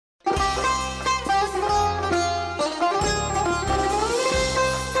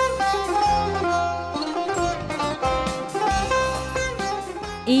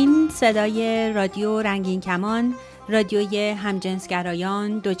صدای رادیو رنگین کمان، رادیوی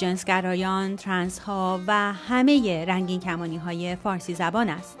همجنسگرایان، دوجنسگرایان، ترنس ها و همه رنگین کمانی های فارسی زبان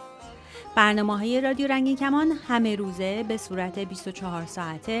است. برنامه های رادیو رنگین کمان همه روزه به صورت 24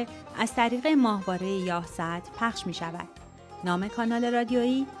 ساعته از طریق ماهواره یاهصد پخش می شود. نام کانال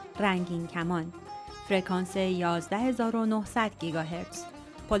رادیویی رنگین کمان، فرکانس 11900 گیگاهرتز،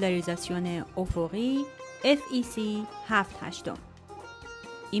 پولاریزاسیون افقی FEC 7/8.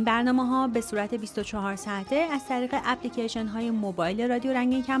 این برنامه ها به صورت 24 ساعته از طریق اپلیکیشن های موبایل رادیو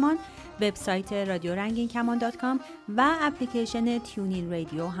رنگین کمان، وبسایت رادیو رنگین کمان.com و اپلیکیشن تیونین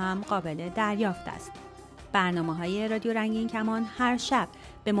رادیو هم قابل دریافت است. برنامه های رادیو رنگین کمان هر شب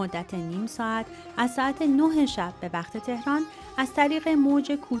به مدت نیم ساعت از ساعت 9 شب به وقت تهران از طریق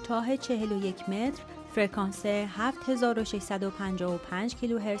موج کوتاه 41 متر فرکانس 7655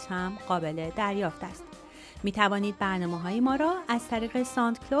 کیلوهرتز هم قابل دریافت است. می توانید برنامه‌های ما را از طریق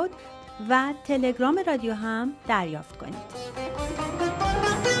ساوند کلود و تلگرام رادیو هم دریافت کنید.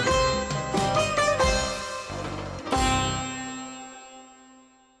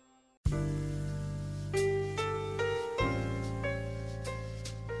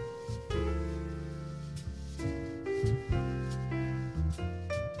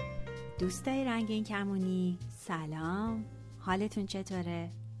 دوستای رنگین کمونی، سلام، حالتون چطوره؟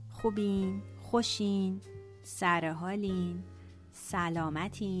 خوبین؟ خوشین؟ سرحالین؟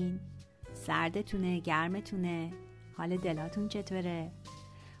 سلامتین؟ سردتونه؟ گرمتونه؟ حال دلاتون چطوره؟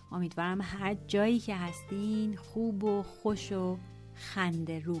 امیدوارم هر جایی که هستین خوب و خوش و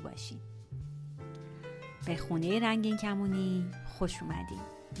خنده رو باشین. به خونه رنگین کمونی خوش اومدین.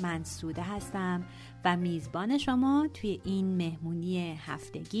 من سوده هستم و میزبان شما توی این مهمونی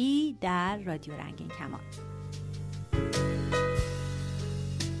هفتگی در رادیو رنگین کمان.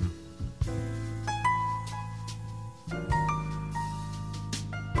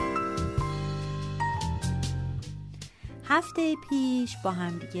 هفته پیش با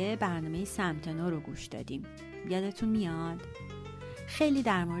هم دیگه برنامه سمت نو رو گوش دادیم. یادتون میاد؟ خیلی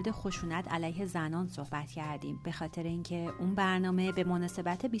در مورد خشونت علیه زنان صحبت کردیم، به خاطر اینکه اون برنامه به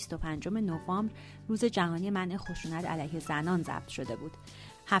مناسبت 25 نوامبر روز جهانی منع خشونت علیه زنان ضبط شده بود.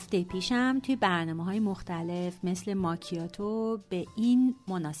 هفته پیشم توی برنامه‌های مختلف مثل ماکیاتو به این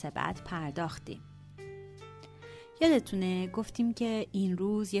مناسبت پرداختیم. یادتونه گفتیم که این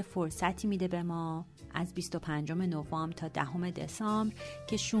روز یه فرصتی میده به ما از 25 نوامبر تا 10 دسامبر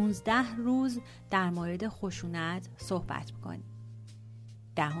که 16 روز در مورد خشونت صحبت بکنیم.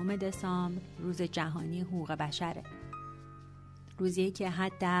 10 دسامبر روز جهانی حقوق بشره. روزی که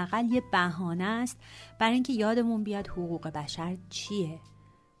حداقل یه بهانه است برای اینکه یادمون بیاد حقوق بشر چیه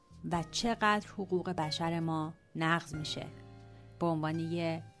و چقدر حقوق بشر ما نقض میشه. به عنوان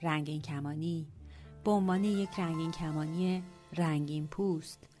یه رنگین کمانی، به عنوان یک رنگین کمانی رنگین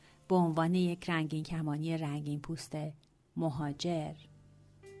پوست، به عنوان یک رنگین کمانی رنگین پوست مهاجر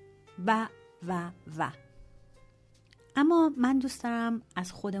و. اما من دوست دارم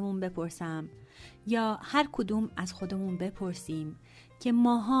از خودمون بپرسم یا هر کدوم از خودمون بپرسیم که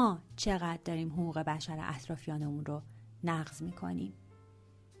ماها چقدر داریم حقوق بشر اطرافیانمون رو نقض میکنیم.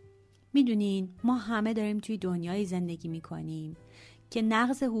 میدونین ما همه داریم توی دنیای زندگی میکنیم که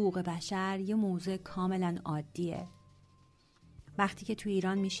نقض حقوق بشر یه موضوع کاملا عادیه. وقتی که توی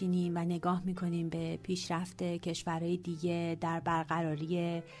ایران میشینیم و نگاه میکنیم به پیشرفت کشورهای دیگه در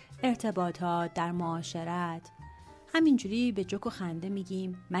برقراری ارتباطات، در معاشرت، همینجوری به جوک و خنده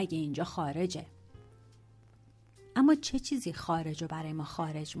میگیم مگه اینجا خارجه؟ اما چه چیزی خارج رو برای ما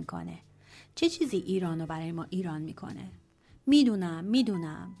خارج میکنه؟ چه چیزی ایران رو برای ما ایران میکنه؟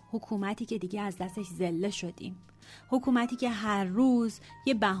 میدونم حکومتی که دیگه از دستش ذله شدیم، حکومتی که هر روز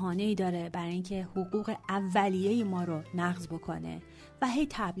یه بهانه‌ای داره برای اینکه حقوق اولیه ما رو نقض بکنه و هی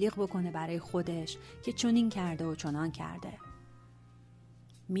تبلیغ بکنه برای خودش که چنین کرده و چنان کرده.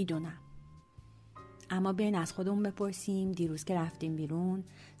 میدونم، اما بیاین از خودمون بپرسیم دیروز که رفتیم بیرون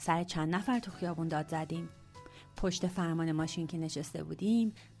سر چند نفر تو خیابون داد زدیم؟ پشت فرمان ماشین که نشسته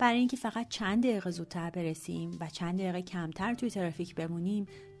بودیم برای اینکه فقط چند دقیقه زودتر برسیم و چند دقیقه کمتر توی ترافیک بمونیم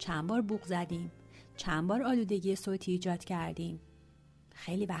چند بار بوق زدیم، چند بار آلودگی صوتی ایجاد کردیم.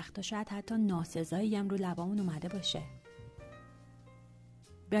 خیلی وقتا شاید حتی ناسزایی هم رو لبامون اومده باشه.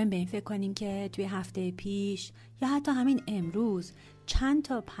 بیایم به این فکر کنیم که توی هفته پیش یا حتی همین امروز چند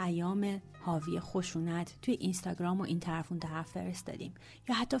تا پیام حاوی خشونت توی اینستاگرام و این طرف اون طرف فرستادیم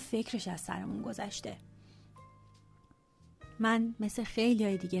یا حتی فکرش از سرمون گذشته. من مثل خیلی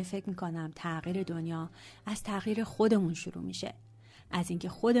های دیگه فکر میکنم تغییر دنیا از تغییر خودمون شروع میشه. از اینکه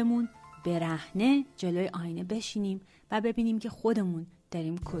خودمون برهنه جلوی آینه بشینیم و ببینیم که خودمون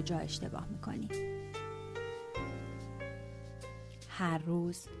داریم کجا اشتباه میکنیم. هر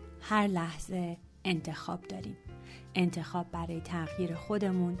روز هر لحظه انتخاب داریم. انتخاب برای تغییر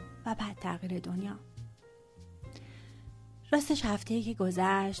خودمون و بعد تغییر دنیا. راستش هفته‌ای که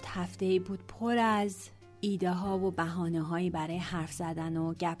گذشت هفته‌ای بود پر از ایده ها و بهانه هایی برای حرف زدن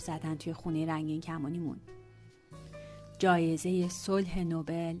و گپ زدن توی خونه رنگین کمانیمون. جایزه صلح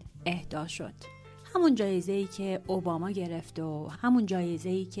نوبل اهدا شد. همون جایزه‌ای که اوباما گرفت و همون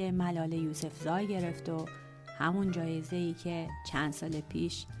جایزه‌ای که ملاله یوسفزای گرفت و همون جایزه‌ای که چند سال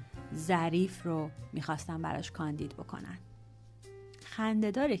پیش ظریف رو میخواستن براش کاندید بکنن.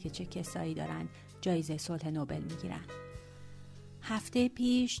 خنده داره که چه کسایی دارن جایزه صلح نوبل میگیرن. هفته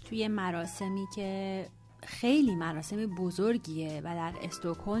پیش توی مراسمی که خیلی مراسم بزرگیه و در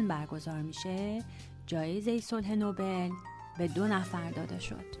استکهلم برگزار میشه، جایزه صلح نوبل به 2 نفر داده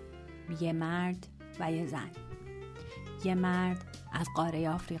شد. یه مرد و یه زن. یه مرد از قاره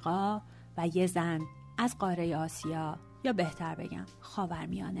آفریقا و یه زن از قاره آسیا، یا بهتر بگم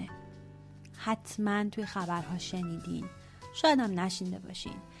خاورمیانه. حتما توی خبرها شنیدین، شاید هم نشنیده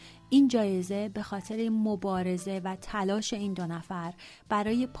باشین. این جایزه به خاطر مبارزه و تلاش این 2 نفر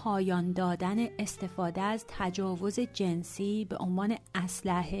برای پایان دادن استفاده از تجاوز جنسی به عنوان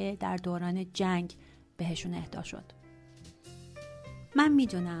اسلحه در دوران جنگ بهشون اهدا شد. من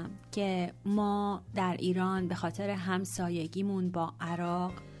میدونم که ما در ایران به خاطر همسایگیمون با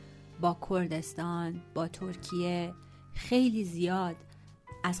عراق، با کردستان، با ترکیه خیلی زیاد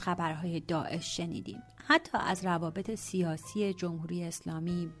از خبرهای داعش شنیدیم. حتی از روابط سیاسی جمهوری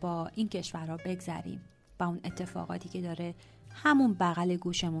اسلامی با این کشورها بگذریم و اون اتفاقاتی که داره همون بغل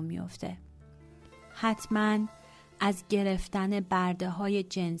گوشمون میفته. حتما از گرفتن برده های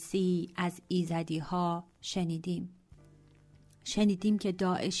جنسی از ایزدی ها شنیدیم که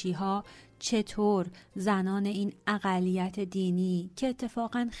داعشی ها چطور زنان این اقلیت دینی که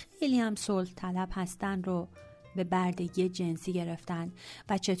اتفاقا خیلی هم صلح طلب هستن رو به بردگی جنسی گرفتن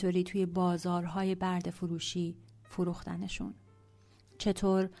و چطوری توی بازارهای برده فروشی فروختنشون.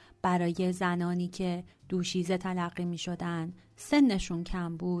 چطور برای زنانی که دوشیزه تلقی می شدن، سنشون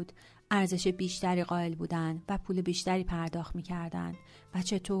کم بود، ارزش بیشتری قائل بودن و پول بیشتری پرداخت می کردن و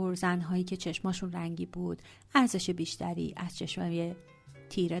چطور زنهایی که چشماشون رنگی بود ارزش بیشتری از چشمای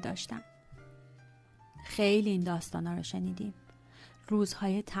تیره داشتن. خیلی این داستانا رو شنیدیم.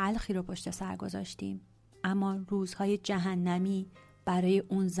 روزهای تلخی رو پشت سر گذاشتیم، اما روزهای جهنمی برای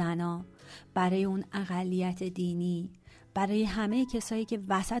اون زنا، برای اون اقلیت دینی، برای همه کسایی که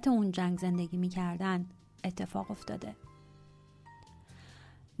وسط اون جنگ زندگی می‌کردن اتفاق افتاده.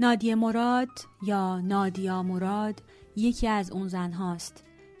 نادیه مراد یا نادیا مراد یکی از اون زنهاست.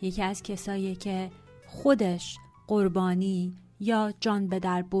 یکی از کسایی که خودش قربانی یا جان به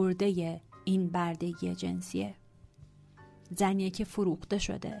در برده این بردگی جنسیه. زنیه که فروخته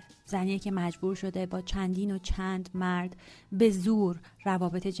شده، زنیه که مجبور شده با چندین و چند مرد به زور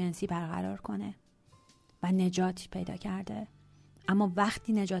روابط جنسی برقرار کنه و نجات پیدا کرده. اما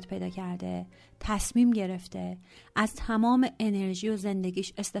وقتی نجات پیدا کرده تصمیم گرفته از تمام انرژی و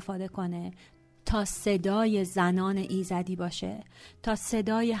زندگیش استفاده کنه تا صدای زنان ایزدی باشه، تا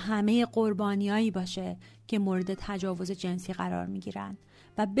صدای همه قربانیایی باشه که مورد تجاوز جنسی قرار میگیرن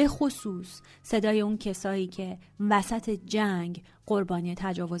و به خصوص صدای اون کسایی که وسط جنگ قربانی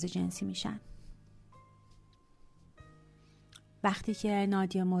تجاوز جنسی میشن. وقتی که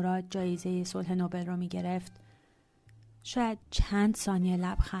نادیه مراد جایزه صلح نوبل رو میگرفت، شاید چند ثانیه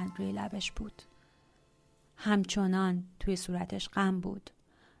لبخند روی لبش بود. همچنان توی صورتش غم بود.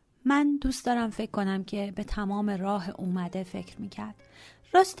 من دوست دارم فکر کنم که به تمام راه اومده فکر میکرد.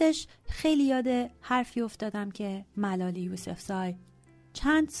 راستش خیلی یاد حرفی افتادم که ملاله یوسفزای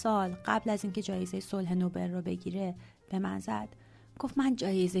چند سال قبل از اینکه جایزه صلح نوبل رو بگیره به من زد. گفت من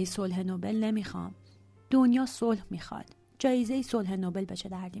جایزه صلح نوبل نمیخوام، دنیا صلح میخواد. جایزه صلح نوبل به چه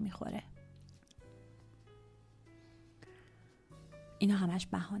دردی میخوره؟ اینا همش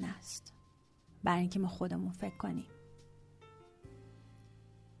بهانه است برای اینکه ما خودمون فکر کنیم.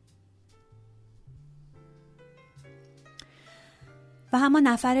 و اما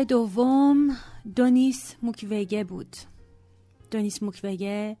نفر دوم دونیس موکوگه بود. دونیس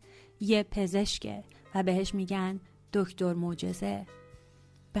موکوگه یه پزشکه و بهش میگن دکتر معجزه،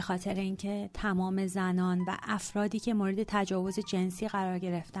 به خاطر اینکه تمام زنان و افرادی که مورد تجاوز جنسی قرار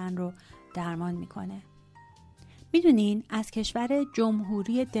گرفتن رو درمان میکنه. میدونین از کشور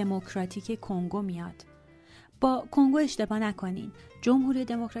جمهوری دموکراتیک کنگو میاد. با کنگو اشتباه نکنین. جمهوری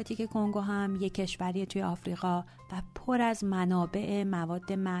دموکراتیک کنگو هم یک کشوری توی آفریقا و پر از منابع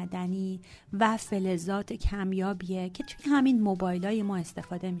مواد معدنی و فلزات کمیابیه که توی همین موبایلای ما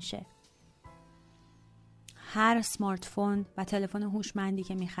استفاده میشه. هر سمارت فون و تلفن هوشمندی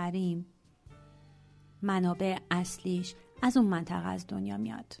که میخریم منابع اصلیش از اون منطقه از دنیا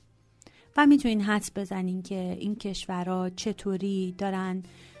میاد. و میتونین حدس بزنین که این کشورها چطوری دارن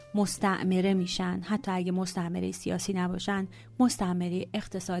مستعمره میشن، حتی اگه مستعمره سیاسی نباشن مستعمره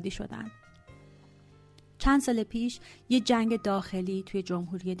اقتصادی شدن. چند سال پیش یه جنگ داخلی توی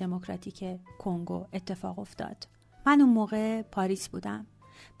جمهوری دموکراتیک کنگو اتفاق افتاد. من اون موقع پاریس بودم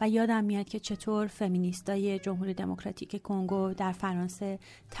و یادم میاد که چطور فمینیستای جمهوری دموکراتیک کنگو در فرانسه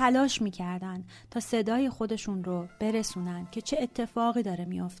تلاش میکردن تا صدای خودشون رو برسونن که چه اتفاقی داره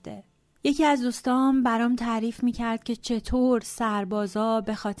میفته. یکی از دوستام برام تعریف میکرد که چطور سربازا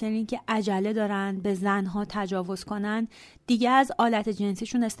به خاطر اینکه عجله دارن به زنها تجاوز کنن دیگه از آلت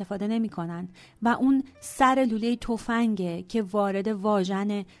جنسیشون استفاده نمیکنن و اون سر لوله تفنگه که وارد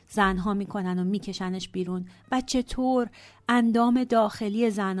واژن زنها میکنن و میکشنش بیرون و چطور اندام داخلی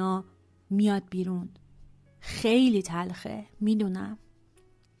زنها میاد بیرون. خیلی تلخه، میدونم.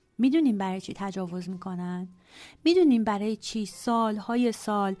 میدونیم برای چی تجاوز میکنن؟ میدونیم برای چی سالهای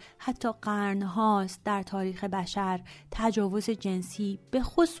سال حتی قرنهاست در تاریخ بشر تجاوز جنسی به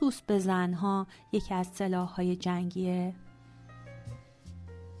خصوص به زنها یکی از سلاحهای جنگیه؟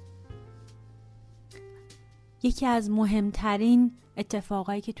 یکی از مهمترین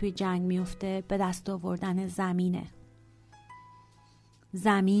اتفاقایی که توی جنگ میفته به دست آوردن زمینه.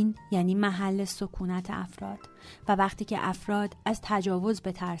 زمین یعنی محل سکونت افراد و وقتی که افراد از تجاوز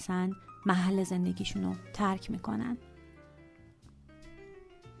بترسن محل زندگیشونو ترک میکنن.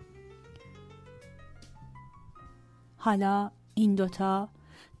 حالا این دوتا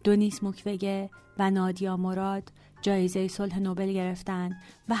دونیس موکوگه و نادیا مراد جایزه صلح نوبل گرفتن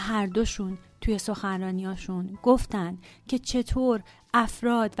و هر دوشون توی سخنرانیاشون گفتن که چطور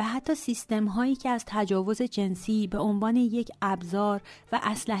افراد و حتی سیستم هایی که از تجاوز جنسی به عنوان یک ابزار و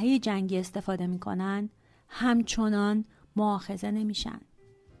اسلحه جنگی استفاده میکنن همچنان مؤاخذه نمیشن.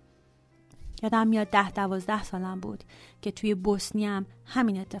 یادم میاد 10-12 سالم بود که توی بوسنی هم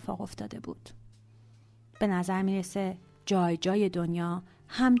همین اتفاق افتاده بود. به نظر میرسه جای جای دنیا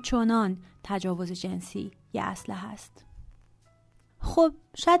همچنان تجاوز جنسی یه اسلحه هست. خب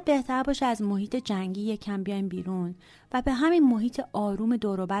شاید بهتر باشه از محیط جنگی یکم بیایم بیرون و به همین محیط آروم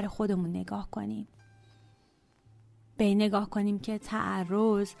دوروبر خودمون نگاه کنیم. به این نگاه کنیم که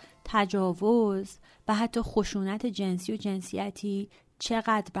تعرض، تجاوز و حتی خشونت جنسی و جنسیتی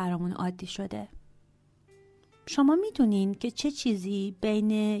چقدر برامون عادی شده. شما میدونین که چه چیزی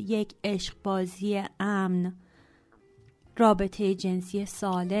بین یک عشقبازی امن، رابطه جنسی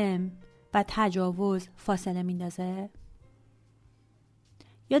سالم و تجاوز فاصله میندازه؟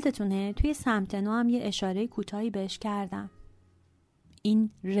 یادتونه توی سمت نو هم یه اشاره کوتاهی بهش کردم.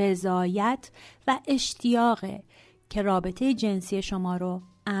 این رضایت و اشتیاقه که رابطه جنسی شما رو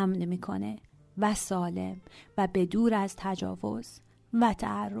امن میکنه و سالم و بدور از تجاوز و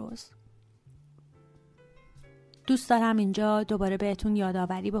تعرض. دوست دارم اینجا دوباره بهتون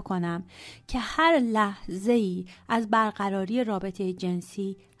یادآوری بکنم که هر لحظه‌ای از برقراری رابطه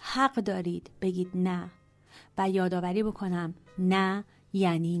جنسی حق دارید بگید نه و یادآوری بکنم نه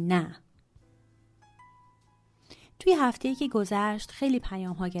یعنی نه. توی هفته‌ای که گذشت خیلی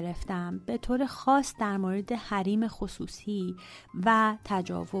پیام‌ها گرفتم به طور خاص در مورد حریم خصوصی و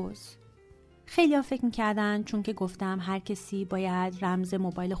تجاوز. خیلی‌ها فکر می‌کردن چون که گفتم هر کسی باید رمز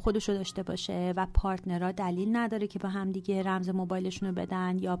موبایل خودشو داشته باشه و پارتنرها دلیل نداره که با هم دیگه رمز موبایلشونو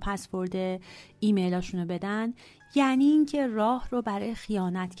بدن یا پسورد ایمیلاشونو بدن، یعنی اینکه راه رو برای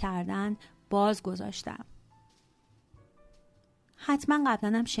خیانت کردن باز گذاشتم. حتما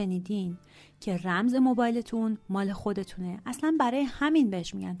قبلا هم شنیدین که رمز موبایلتون مال خودتونه، اصلا برای همین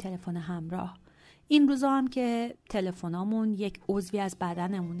بهش میگن تلفن همراه. این روزا هم که تلفنامون یک عضوی از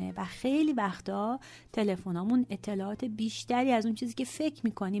بدنمونه و خیلی وقتا تلفنامون اطلاعات بیشتری از اون چیزی که فکر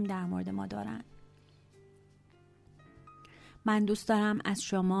میکنیم در مورد ما دارن. من دوست دارم از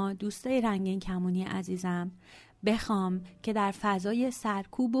شما دوستای رنگین کمونی عزیزم بخوام که در فضای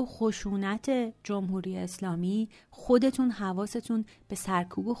سرکوب و خشونت جمهوری اسلامی خودتون حواستون به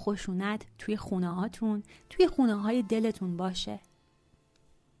سرکوب و خشونت توی خونه هاتون، توی خونه های دلتون باشه.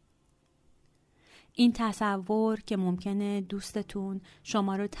 این تصور که ممکنه دوستتون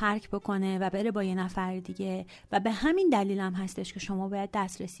شما رو ترک بکنه و بره با یه نفر دیگه و به همین دلیل هم هستش که شما باید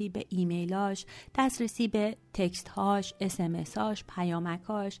دسترسی به ایمیلاش، دسترسی به تکستهاش، اسمساش،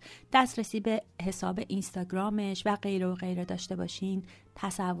 پیامکاش، دسترسی به حساب اینستاگرامش و غیره و غیره داشته باشین،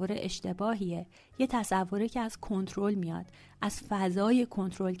 تصور اشتباهیه. یه تصوری که از کنترل میاد، از فضای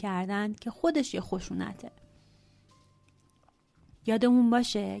کنترل کردن که خودش یه خشونته. یادمون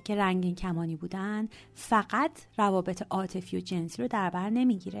باشه که رنگین کمانی بودن فقط روابط عاطفی و جنسی رو در بر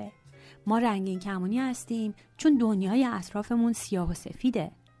نمیگیره. ما رنگین کمانی هستیم چون دنیای اطرافمون سیاه و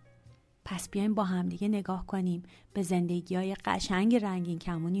سفیده. پس بیایم با همدیگه نگاه کنیم به زندگی‌های قشنگ رنگین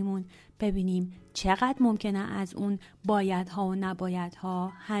کمونیمون، ببینیم چقدر ممکنه از اون بایدها و نبایدها،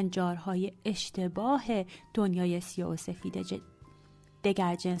 هنجارهای اشتباه دنیای سیاه و سفید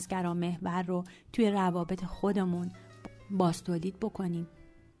دگر جنسگرا محور رو توی روابط خودمون بازتولید بکنیم.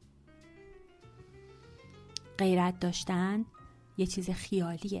 غیرت داشتن یه چیز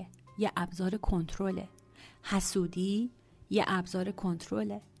خیالیه، یه ابزار کنترله. حسودی یه ابزار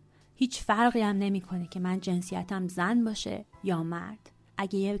کنترله. هیچ فرقی هم نمی‌کنه که من جنسیتم زن باشه یا مرد.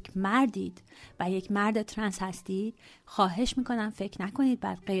 اگه یک مردید و یک مرد ترنس هستید، خواهش میکنم فکر نکنید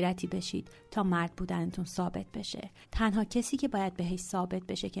بعد غیرتی بشید تا مرد بودنتون ثابت بشه. تنها کسی که باید بهش ثابت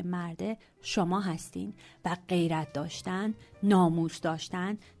بشه که مرده شما هستین و غیرت داشتن، ناموس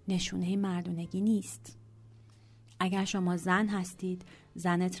داشتن نشونه مردونگی نیست. اگر شما زن هستید،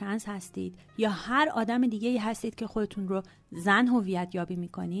 زن ترنس هستید یا هر آدم دیگه‌ای هستید که خودتون رو زن هویت یابی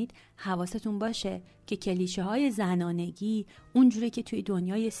میکنید، حواستون باشه که کلیشه های زنانگی اونجوری که توی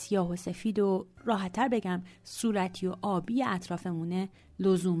دنیای سیاه و سفید و راحت‌تر بگم صورتی و آبی اطرافمونه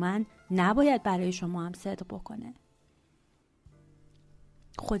لزوماً نباید برای شما هم صدق بکنه.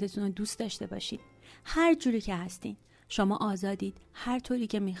 خودتون رو دوست داشته باشید هر جوری که هستین. شما آزادید هر طوری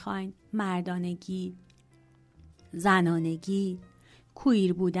که میخواین، مردانگی، زنانگی،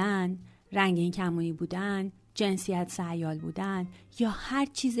 کویر بودن، رنگین کمونی بودن، جنسیت سیال بودن یا هر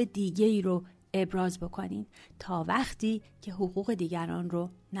چیز دیگه ای رو ابراز بکنین تا وقتی که حقوق دیگران رو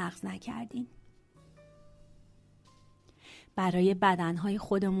نقض نکردین. برای بدنهای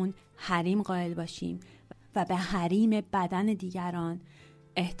خودمون حریم قائل باشیم و به حریم بدن دیگران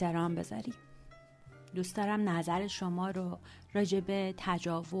احترام بذاریم. دوست دارم نظر شما رو راجع به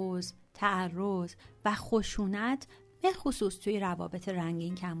تجاوز، تعرض و خشونت به خصوص توی روابط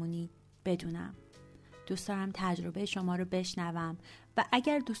رنگین کمونی بدونم. دوست دارم تجربه شما رو بشنوم و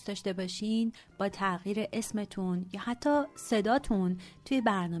اگر دوست داشته باشین با تغییر اسمتون یا حتی صداتون توی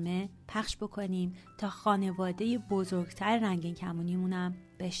برنامه پخش بکنیم تا خانواده بزرگتر رنگین کمونیمونم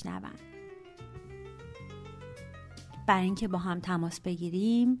بشنون. برای اینکه با هم تماس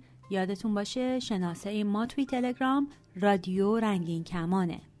بگیریم یادتون باشه شناسه ما توی تلگرام رادیو رنگین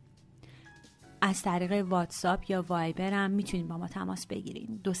کمانه. از طریق واتساپ یا وایبر هم میتونید با ما تماس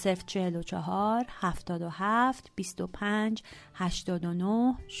بگیرین. 2044 77 25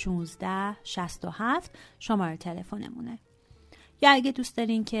 89 16 67 شماره تلفنمونه. یا اگه دوست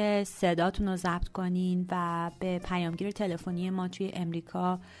دارین که صداتون رو ضبط کنین و به پیامگیر تلفنی ما توی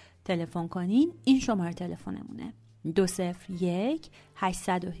امریکا تلفن کنین، این شماره تلفنمونه 201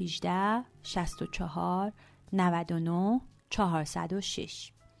 818 64 99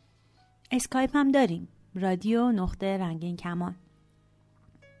 406. اسکایپ هم داریم، رادیو نقطه رنگین کمان.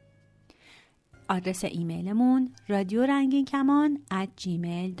 آدرس ایمیلمون رادیو رنگین کمان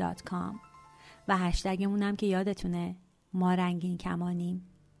 @gmail.com و هشتگمون هم که یادتونه ما رنگین کمانیم،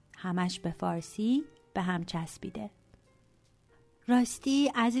 همش به فارسی به هم چسبیده.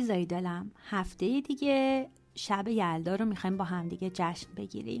 راستی عزیزای دلم، هفته دیگه شب یلدا رو میخوایم با هم دیگه جشن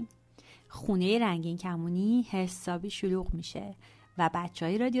بگیریم. خونه رنگین کمونی حسابی شلوغ میشه و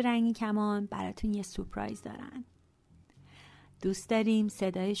بچهای رادیو رنگین کمان براتون یه سورپرایز دارن. دوست داریم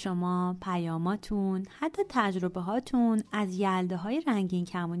صدای شما، پیاماتون، حتی تجربه هاتون از یلداهای رنگین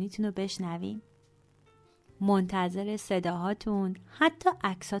کمونیتون رو بشنویم. منتظر صداهاتون، حتی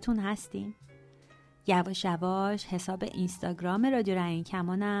عکساتون هستیم. یواش یواش حساب اینستاگرام رادیو رنگین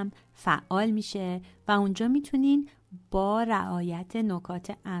کمانم فعال میشه و اونجا میتونین با رعایت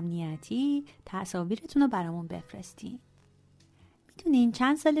نکات امنیتی تصاویرتون رو برامون بفرستین. میدونین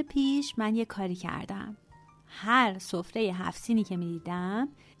چند سال پیش من یه کاری کردم. هر سفره 7 سینی که میدیدم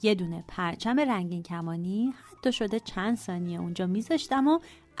یه دونه پرچم رنگین کمانی حتی شده چند ثانیه اونجا میذاشتم و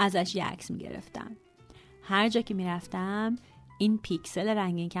ازش یه عکس میگرفتم. هر جا که میرفتم این پیکسل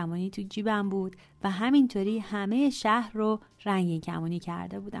رنگین کمانی تو جیبم بود و همینطوری همه شهر رو رنگین کمانی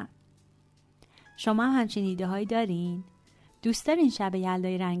کرده بودم. شما هم همچین ایده هایی دارین؟ دوست دارین شب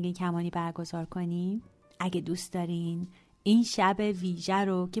یلدای رنگین کمانی برگزار کنیم؟ اگه دوست دارین این شب ویژه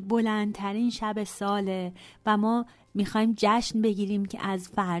رو که بلندترین شب ساله و ما میخوایم جشن بگیریم که از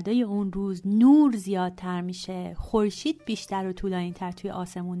فردای اون روز نور زیادتر میشه، خورشید بیشتر و طولانی‌تر توی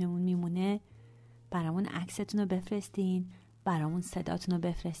آسمونمون میمونه، برامون عکستون رو بفرستین، برامون صداتون رو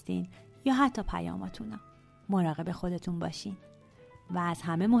بفرستین یا حتی پیاماتون رو. مراقب خودتون باشین و از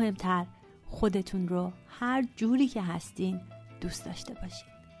همه مهمتر خودتون رو هر جوری که هستین دوست داشته باشین.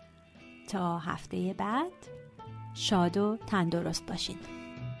 تا هفته بعد شاد و تندرست باشید.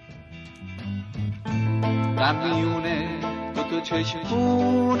 قمیونه تو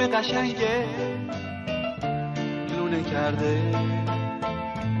چشمون قشنگه لونه کرده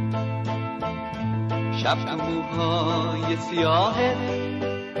شب تو موهای سیاهت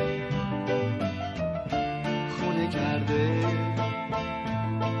خونه کرده،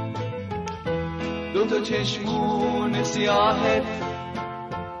 دوتا چشمون سیاهت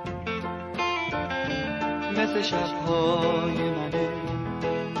مثل شبهای منه،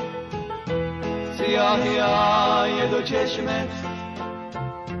 سیاهی های دو چشمت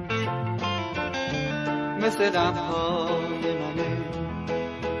مثل غمهای منه.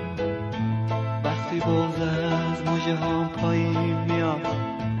 وقتی بغض از مژه هام پایین میاد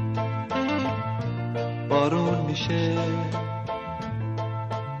بارون میشه،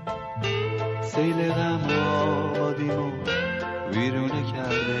 سیل غم آبادیمو ویرونه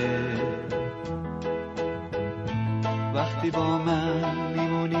کرده. وقتی با من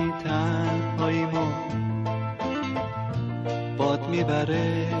میمونی تنهاییمو باد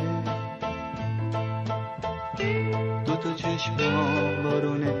میبره، دوتا چشمام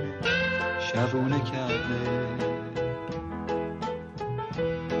بارونه شبونه کرده.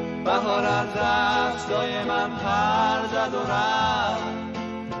 بهار از دستای من پر زد و رفت،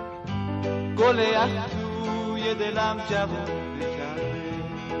 گل یخ توی دلم جوونه کرده.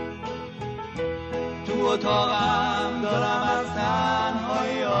 تو اتاقم دارم از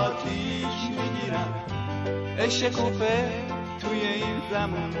تنهایی آتیش میگیرم، عشق کوفه توی این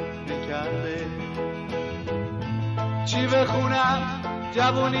زمونه کرده. چی بخونم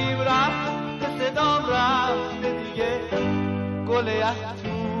جوونیم رفت، صدام رفت دیگه، گل یخ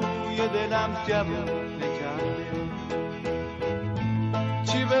توی دلم جوونه کرده.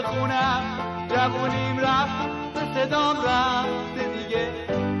 چی بخونم جوونیم رفت، صدام رفت دیگه،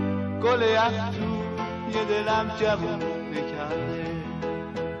 گل یخ توی دلم جوونه کرده.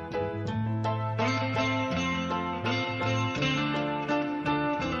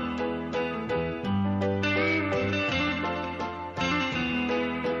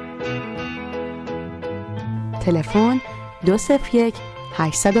 تلفن 201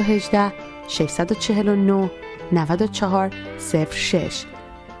 818 649 94 06.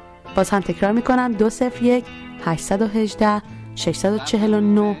 باز هم تکرار میکنم 201 818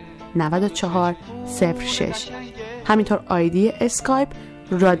 649 94 06. همینطور آیدی اسکایپ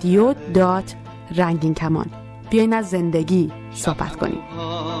رادیو رنگین کمان. بیاین از زندگی صحبت کنیم.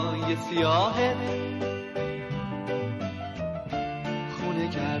 خونه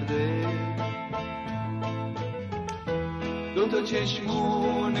کرده، دوتا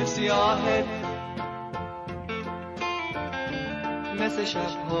چشمون سیاهت مثل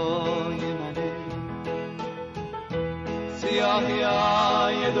شبهای منه، سیاهی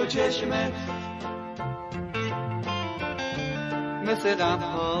های دو چشمت مثل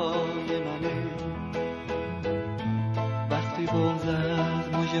غمهای منه. وقتی بغض از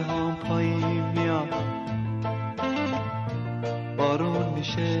مژه هام پایین میاد بارون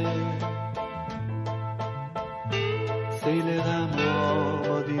میشه، سیل غم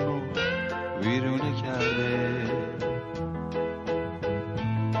آبادیمو ویرونه کرده.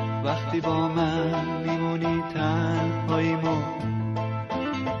 وقتی با من میمونی تنهاییمو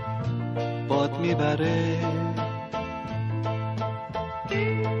باد میبره،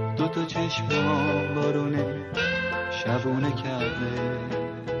 دوتا چشمام بارونه شبونه کرده.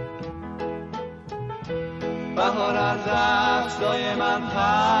 بهار از دستای من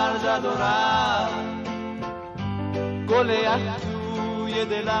پر زد و رفت، گل یخ توی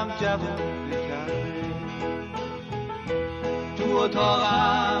دلم جوونه کرده. تو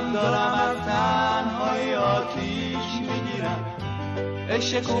اتاقم دارم از تنهایی آتیش میگیرم،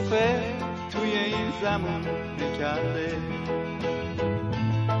 عشق کوفه توی این زمونه کرده.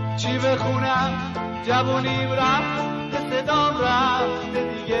 چی بخونم جوونیم رفت، صدام رفت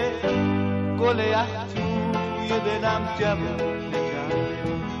دیگه، گل یخ توی دلم جوونه کرده.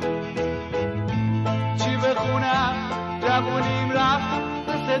 چی بخونم جوونیم رفت،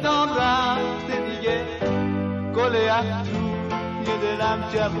 صدام رفت دیگه، گل یخ توی دلم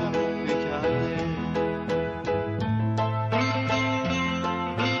جوونه کرده.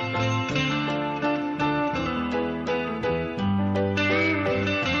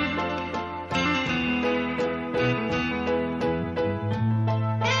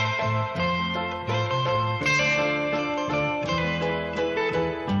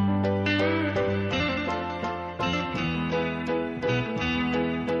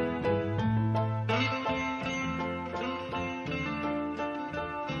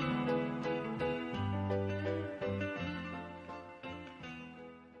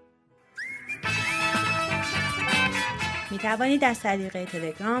 می توانید از طریق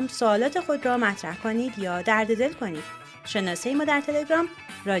تلگرام سوالات خود را مطرح کنید یا درد دل کنید. شناسه ما در تلگرام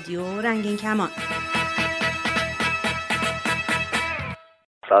رادیو رنگین کمان.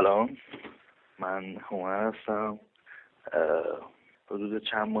 سلام، من هومن هستم. حدود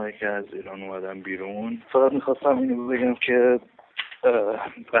چند ماهی که از ایران اومدم بیرون. فقط میخواستم اینو بگم که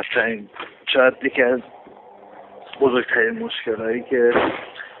بدترین شاید یکی از بزرگترین مشکلایی که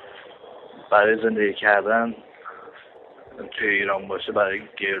برای زندگی کردن توی ایران باشه برای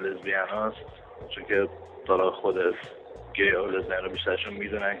گی و لزبیان هاست، چون که طالع خود گی و لزبیان رو بیشترشون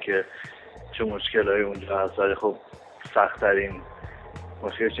میدونن که چه مشکلایی اونجا هست. ولی خب سخت‌ترین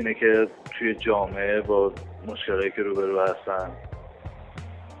مشکلش اینه که توی جامعه با مشکلایی که روبرو هستن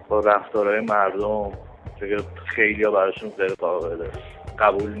با رفتارهای مردم، که خیلی ها براشون غیر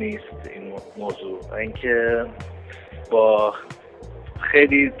قبول نیست این موضوع. و اینکه با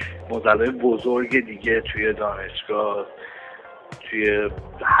خیلی معضلای بزرگ دیگه توی دانشگاه، توی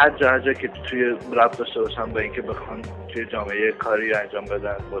هر جا که توی ربط داشته باشن با اینکه بخوان توی جامعه کاری انجام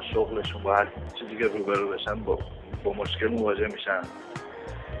بدن، با شغلشون، با هر چیزی که روبرو بشن با مشکل مواجه میشن.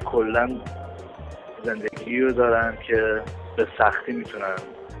 کلا زندگی رو دارن که به سختی میتونن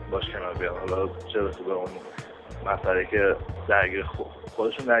باش کنار بیان. حالا چه رسه به اون مسئله که درگیر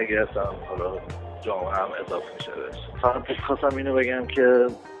خودشون درگیر هستن، حالا جامعه هم اضافه میشه بهش. فقط خواستم اینو بگم که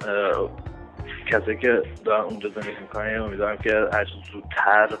کسی که دارن اونجا زندگی میکنن امیدوارم که هر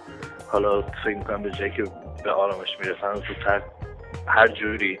زودتر، حالا فکر میکنم به جایی که به آرامش میرسن زودتر هر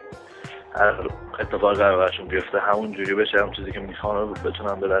جوری هر اتفاق قرار برشون بیفته همون جوری بشه، همون چیزی که میخوان رو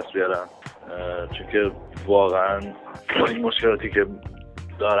بتونن به دست بیارن. چون که واقعا این مشکلاتی که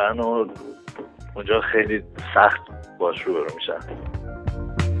دارن و اونجا خیلی سخت باش روبرو میشن.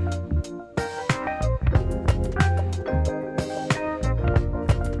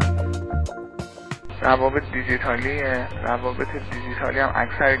 روابط دیجیتالی هم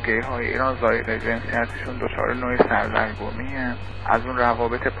اکثر گی های ایران ذایق جنسیتشون دچار نوع سردرگمیه. از اون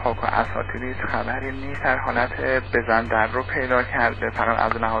روابط پاک و اساطیری هیچ خبری نیست. در حالت بزن در رو پیدا کرده فقط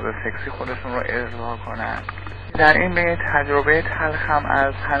از لحاظ سکسی خودشون رو ارضا کنن. در این بین تجربه تلخ هم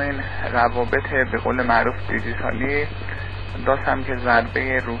از همین روابط به قول معروف دیجیتالی داشتم که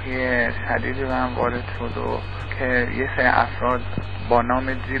ضربه روحی شدیدی به من وارد شد و که یه سری افراد با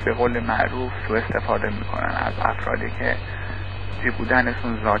نام جی به قول معروف سوء استفاده میکنن از افرادی که جی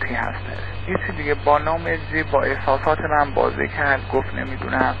بودنشون ذاتی هستش. یه دیگه با نام جی با احساسات من بازی کرد، گفت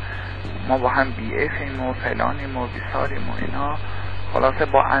نمیدونم ما با هم بی ایفیم و فلانیم و بیساریم و اینا. خلاصه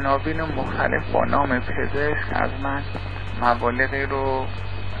با عناوین مختلف با نام پزشک از من مبالغی رو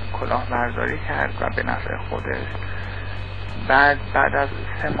کلاهبرداری کرد و به نفع خودش. بعد از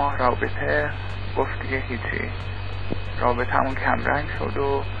 3 ماه رابطه گفت دیگه هیچی، رابطمون کمرنگ شد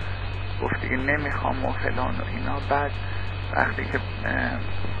و گفت دیگه نمیخوام و فلان و اینا. بعد وقتی که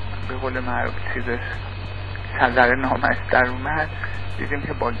به قول معروف چیزش صدر نامش در اومد دیدیم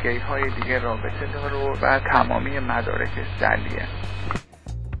که با گی های دیگه رابطه داره و تمامی مدارکش جعلیه.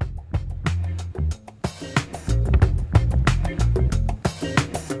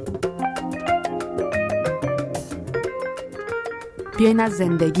 بیاین از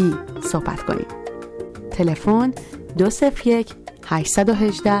زندگی صحبت کنیم. تلفن 201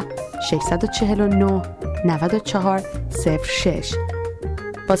 818 649 94 06.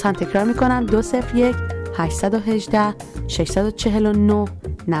 باز هم تکرار میکنم 201 818 649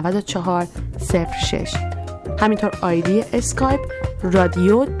 94 06. همینطور آیدی اسکایپ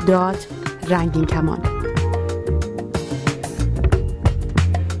رادیو رنگین کمان.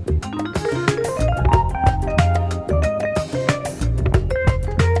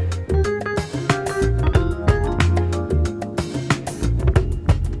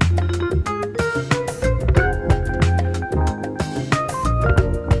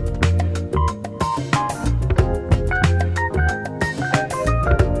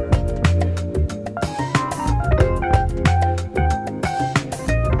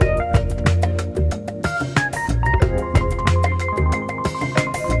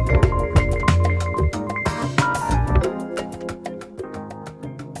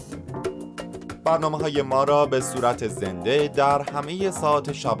 برنامه‌های ما را به صورت زنده در همه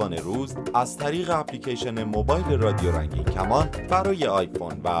ساعات شبانه روز از طریق اپلیکیشن موبایل رادیو رنگین کمان برای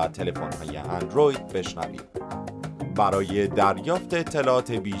آیفون و تلفن‌های اندروید بشنوید. برای دریافت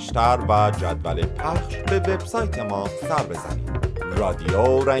اطلاعات بیشتر و جدول پخش به وبسایت ما سر بزنید.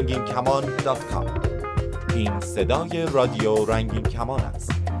 رادیو رنگین کمان.com. این صدای رادیو رنگین کمان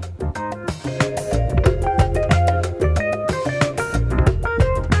است.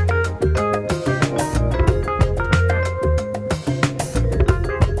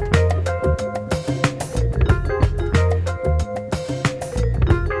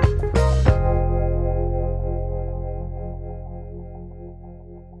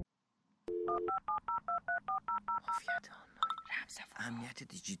 امنیت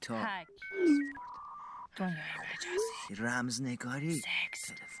دیجیتال، هک، دنیای مجازی، رمزنگاری، سکس،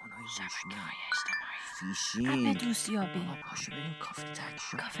 تلفن‌های گوشی، اپ فیشینگ. دوستیابی. بابا پاشو بریم کافه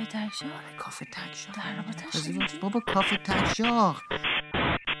تکشاخ. کافه تکشاخ؟ آره کافه تکشاخ. در رابطه بابا کافه تکشاخ.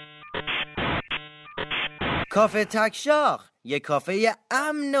 کافه تکشاخ یه کافه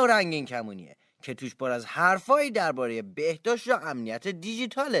امن و رنگین کمونیه که توش پر از حرفایی درباره بهداشت و امنیت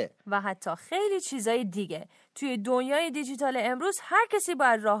دیجیتاله و حتی خیلی چیزای دیگه. توی دنیای دیجیتال امروز هر کسی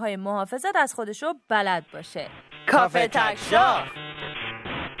باید راههای محافظت از خودشو بلد باشه. کافه تکشاخ.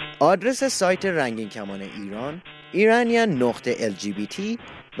 آدرس سایت رنگین کمان ایران iranian.lgbt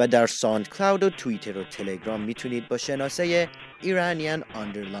و در ساوند کلاود و توییتر و تلگرام میتونید با شناسه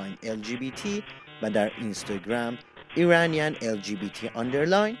iranian_lgbt و در اینستاگرام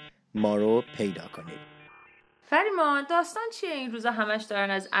iranian_lgbt ما رو پیدا کنید. فریمان، داستان چیه این روزا همش دارن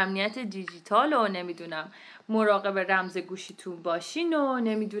از امنیت دیجیتال و نمیدونم مراقب رمز گوشیتون باشین و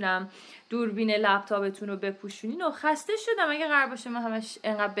نمیدونم دوربین لپتاپتون رو بپوشونین و خسته شدم اگه قرار باشه من همش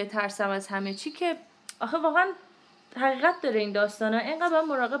انقدر بترسم از همه چی که آخه واقعا حقیقت داره این داستانا. اینقدر باید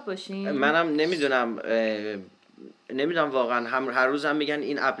مراقب باشین. منم نمیدونم واقعا هر روز هم میگن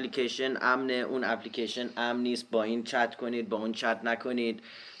این اپلیکیشن امنه، اون اپلیکیشن امن نیست، با این چت کنید با اون چت نکنید.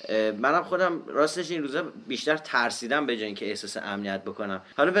 منم خودم راستش این روزا بیشتر ترسیدم به جای اینکه احساس امنیت بکنم.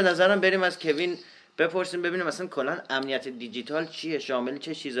 حالا به نظرم بریم از کوین بپرسیم ببینیم مثلا کلا امنیت دیجیتال چیه، شامل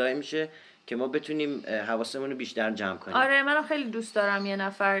چه چیزایی میشه که ما بتونیم حواسمون رو بیشتر جمع کنیم. آره منم خیلی دوست دارم یه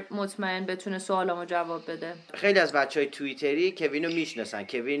نفر مطمئن بتونه سوالامو جواب بده. خیلی از بچهای توییتری کوین رو میشناسن.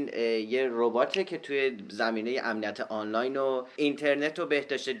 کوین یه رباته که توی زمینه امنیت آنلاین و اینترنت و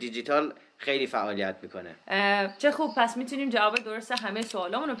بهداشت دیجیتال خیلی فعالیت میکنه. چه خوب، پس میتونیم جواب درست همه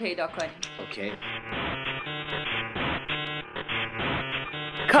سوالامون رو پیدا کنیم. اوکی.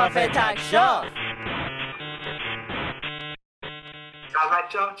 کافه تکشاخ.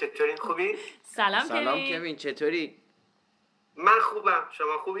 بچه‌ها چطورین؟ خوبی؟ سلام کوین چطوری؟ من خوبم،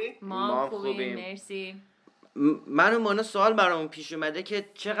 شما خوبی؟ ما خوبیم مرسی. من و مانا سوال برامون پیش اومده که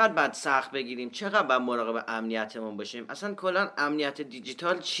چقدر باید سخت بگیریم، چقدر باید مراقب امنیتمون باشیم. اصلا کلا امنیت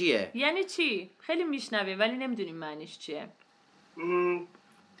دیجیتال چیه؟ یعنی چی؟ خیلی میشنویم ولی نمیدونیم معنیش چیه.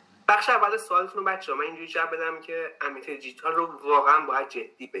 بخش اول سوالتون رو بچه‌ها من اینجوری جواب بدم که امنیت دیجیتال رو واقعا باید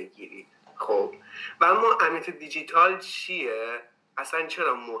جدی بگیرید. خب و اما امنیت دیجیتال چیه؟ اصلا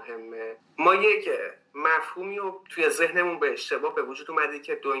چرا مهمه؟ ما یک مفهومی رو توی ذهنمون به اشتباه به وجود اومده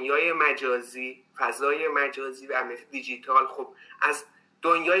که دنیای مجازی، فضای مجازی و امنیت دیجیتال خب از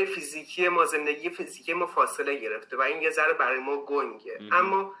دنیای فیزیکی ما، زندگی فیزیکی ما فاصله گرفته و این یه ذره برای ما گنگه.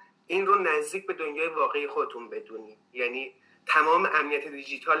 اما این رو نزدیک به دنیای واقعی خودتون بدونید. یعنی تمام امنیت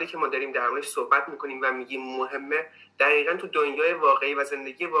دیجیتالی که ما داریم در موردش صحبت میکنیم و میگیم مهمه، دقیقاً تو دنیای واقعی و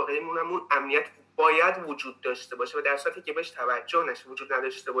زندگی واقعیمون هم امنیت باید وجود داشته باشه و در صورتی که بهش توجه نشه، وجود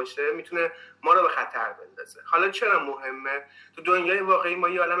نداشته باشه، میتونه ما رو به خطر بندازه. حالا چرا مهمه؟ تو دنیای واقعی ما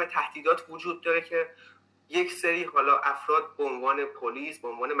یه عالمه تهدیدات وجود داره که یک سری حالا افراد به عنوان پلیس، به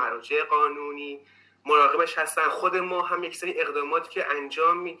عنوان مراجع قانونی مراقبش هستن. خود ما هم یک سری اقداماتی که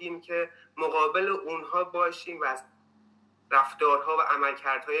انجام میدیم که مقابل اونها باشیم و از رفتارها و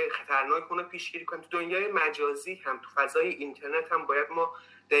عملکردهای خطرناک اونها پیشگیری کنیم. تو دنیای مجازی هم، تو فضای اینترنت هم باید ما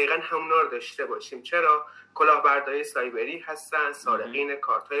دقیقاً همونا رو داشته باشیم. چرا؟ کلاهبردارای سایبری هستن، سارقین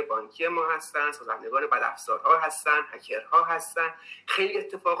کارت‌های بانکی ما هستن، سازندگان بدافزارها هستن، هکرها هستن. خیلی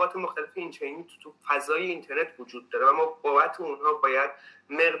اتفاقات مختلف اینچنینی تو فضای اینترنت وجود داره و ما بابت اونها باید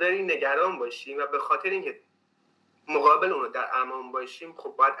مقداری نگران باشیم و به خاطر اینکه مقابل اون رو در امان باشیم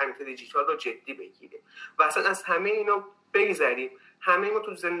خب باید امنیت دیجیتال رو جدی بگیریم و اصلا از همه اینا بگذریم. همه ما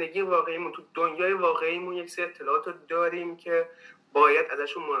تو زندگی واقعیمون، تو دنیای واقعیمون یک سری اطلاعات رو داریم که باید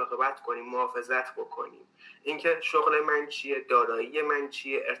ازشون مراقبت کنیم، محافظت بکنیم. اینکه شغل من چیه، دارایی من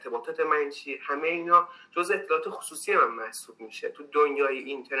چیه، ارتباطات من چیه، همه اینا جز اطلاعات خصوصی من محسوب میشه. تو دنیای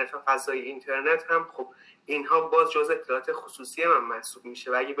اینترنت و فضای اینترنت هم خب اینها باز جز اطلاعات خصوصی من محسوب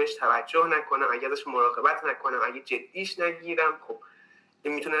میشه و اگه بهش توجه نکنم، اگه ازش مراقبت نکنم، اگه جدیش نگیرم، خب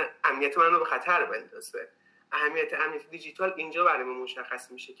این میتونه امنیت من رو به خطر بندازه. امنیت دیجیتال اینجا برای ما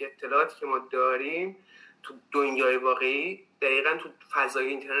مشخص میشه که اطلاعاتی که ما داریم تو دنیای واقعی دقیقاً تو فضای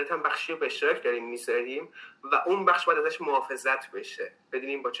اینترنت هم بخشی رو به اشتراک داریم میذاریم و اون بخش باید ازش محافظت بشه.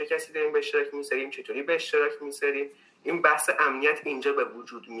 بدونیم با چه کسی داریم به اشتراک میذاریم، چطوری به اشتراک میذاریم. این بحث امنیت اینجا به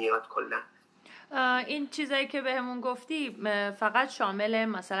وجود میاد. کلا این چیزایی که بهمون گفتی فقط شامل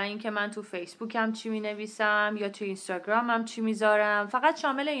مثلا این که من تو فیسبوکم چی مینویسم یا تو اینستاگرامم چی میذارم، فقط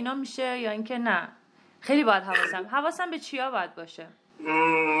شامل اینا میشه یا اینکه نه خیلی باید حواسم به چیا باید باشه؟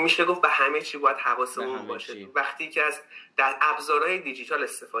 میشه گفت به همه چی باید حواسمون باشه. وقتی که از در ابزارهای دیجیتال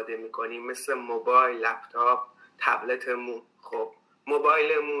استفاده میکنیم مثل موبایل، لپتاپ، تبلتمون، خب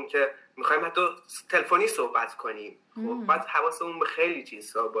موبایلمون که میخوایم حتی تلفنی صحبت کنیم، خب باید حواسمون به خیلی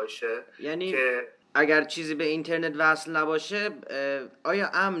چیزها باشه. یعنی که اگر چیزی به اینترنت وصل نباشه آیا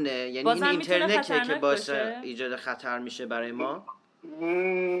امنه؟ یعنی این اینترنته که باعث ایجاد خطر میشه برای ما؟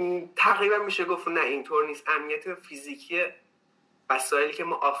 تقریبا میشه گفت نه، اینطور نیست. امنیت فیزیکی وسایلی که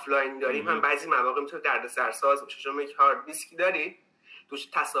ما آفلاین داریم هم بعضی مواقع میتونه دردسرساز بشه. شما یک هارد دیسکی دارید توش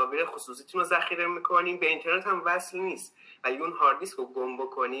تصاویر خصوصیتون رو ذخیره میکنین، به اینترنت هم وصل نیست و اون هارد دیسک رو گم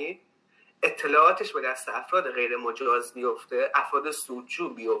بکنید، اطلاعاتش به دست افراد غیر مجاز بیفته، افراد سودجو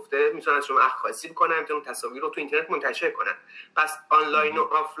بیفته، میتونن از شما اخاذی بکنن، میتونن تصاویر رو تو اینترنت منتشر کنن. پس آنلاین و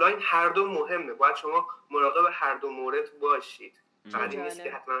آفلاین هر دو مهمه، باید شما مراقب هر دو مورد باشید. فقط این نیست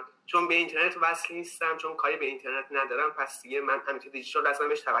که حتما چون به اینترنت وصل نیستم، چون کاری به اینترنت ندارم، پس دیگه من امنیت دیجیتال اصلا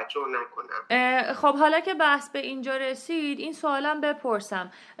بهش توجه نکنم. خب حالا که بحث به اینجا رسید، این سوالم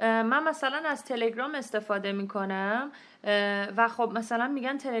بپرسم. من مثلا از تلگرام استفاده میکنم و خب مثلا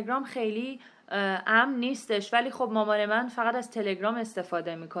میگن تلگرام خیلی امن نیستش، ولی خب مامان من فقط از تلگرام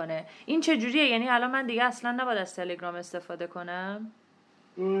استفاده میکنه. این چجوریه؟ یعنی الان من دیگه اصلا نباید از تلگرام استفاده کنم؟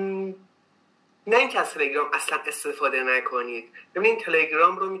 نه اینکه از تلگرام اصلا استفاده نکنید. ببینید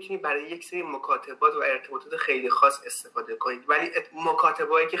تلگرام رو میتونید برای یک سری مکاتبات و ارتباطات خیلی خاص استفاده کنید، ولی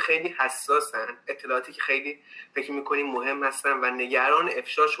مکاتبایی که خیلی حساسن، اطلاعاتی که خیلی فکر میکنید مهم هستن و نگران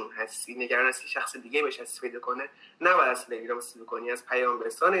افشاشون هستی، نگران هستی شخص دیگه بهش استفاده کنه، نباید از تلگرام استفاده کنید. از پیام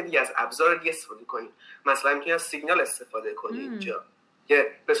رسان دیگه، از ابزار دیگه استفاده کنید. مثلا میتونید از سیگنال استفاده کنید اینجا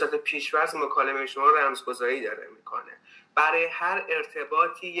که به صورت پیش‌فرض مکالمه شما رمزگذاری داره میکنه. برای هر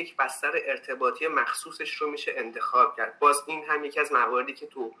ارتباطی یک بستر ارتباطی مخصوصش رو میشه انتخاب کرد. باز این هم یکی از مواردی که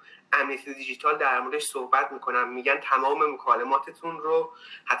تو امنیت دیجیتال در موردش صحبت میکنم، میگن تمام مکالماتتون رو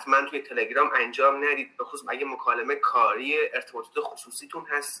حتما توی تلگرام انجام ندید، به خصوص اگه مکالمه کاری ارتباطات خصوصیتون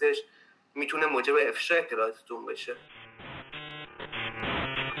هستش، میتونه موجب افشا اطلاعاتتون بشه.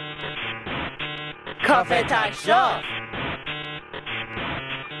 کافه تکشاف.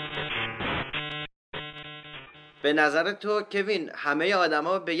 به نظر تو کوین همه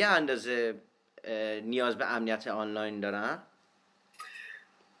آدما به یه اندازه نیاز به امنیت آنلاین دارن؟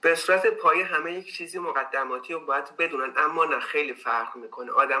 به صورت پایه همه یک چیزی مقدماتی رو باید بدونن، اما نه خیلی فرق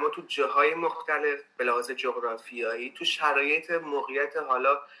میکنه. آدما تو جاهای مختلف به لحاظ جغرافیایی، تو شرایط موقعیت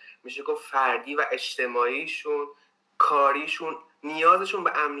حالا میشه گفت فردی و اجتماعیشون، کاریشون، نیازشون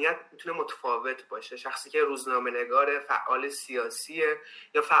به امنیت میتونه متفاوت باشه. شخصی که روزنامه‌نگار، فعال سیاسیه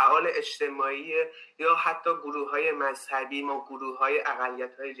یا فعال اجتماعیه، یا حتی گروه‌های مذهبی، ما گروه‌های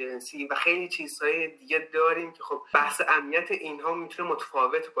اقلیت‌های جنسی و خیلی چیزهای دیگه داریم که خب بحث امنیت اینها میتونه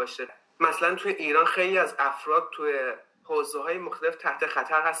متفاوت باشه. مثلا توی ایران خیلی از افراد توی حوزه‌های مختلف تحت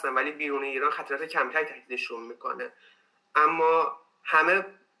خطر هستن، ولی بیرون ایران خطرات کمتری تهدیدشون میکنه. اما همه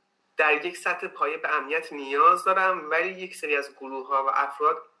در یک سطح پایه به امنیت نیاز دارن، ولی یک سری از گروه‌ها و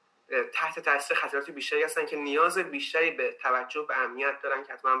افراد تحت تاثیر خطرات بیشتری هستن که نیاز بیشتری به توجه به امنیت دارن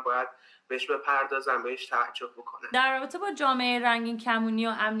که حتما باید بهش بپردازن، بهش توجه بکنن. در رابطه با جامعه رنگین کمونی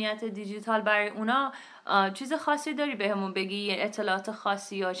و امنیت دیجیتال برای اونا چیز خاصی داری بهمون بگی؟ اطلاعات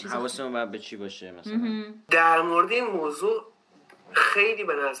خاصی یا چیز حواسمون باید به چی باشه مثلا؟ در مورد این موضوع خیلی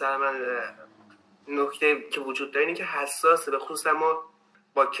به نظر من نکته که وجود داره اینه که حساسه، به خصوص ما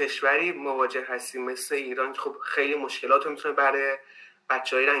با کشوری مواجه هستیم مثل ایران که خب خیلی مشکلات رو میتونه برای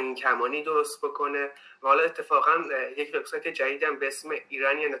بچه‌های رنگین کمانی درست بکنه. و حالا اتفاقا یک وبسایت جدیدم به اسم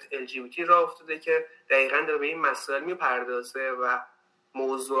iranian.lgbt راه افتاده که دقیقاً داره به این مسائل میپردازه و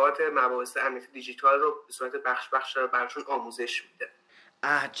موضوعات مباحث امنیت دیجیتال رو به صورت بخش داره براشون آموزش میده.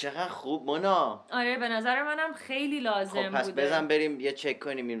 چقدر خوب مونا. آره به نظر منم خیلی لازم بوده. خب پس بزن بریم یه چک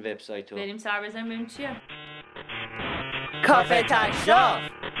کنیم این وبسایت رو. بریم سر بزنیم ببینیم چیه. کافه تکشاف.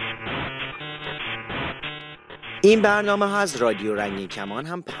 این برنامه ها از رادیو رنگین کمان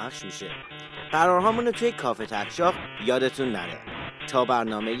هم پخش میشه. قرارهامون رو توی کافه تکشاف یادتون نره. تا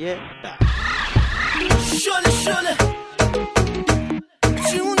برنامه بعد. شله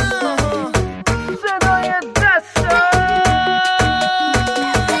جونه صدای دسته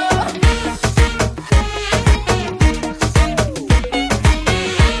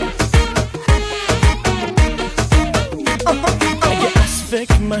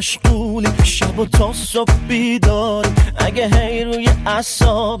فکر مشغولی شب و تا صبح بیداری، اگه هی روی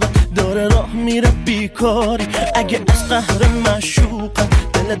اعصابت داره راه میره بیکاری، اگه از قهر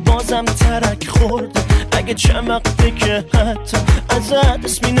معشوقت دلت بازم ترک خورده، اگه چه وقتی که حتی ازت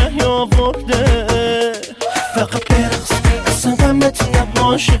اسمی نیاورده، فقط برقص اصلا غمت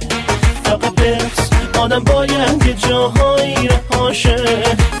نباشه، فقط برقص آدم باید یه جاهایی رهاشه،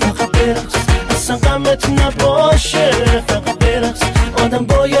 فقط برقص اصلا غمت نباشه، فقط برقص آدم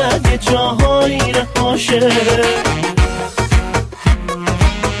باید یه جاهایی رهاشه. باشه.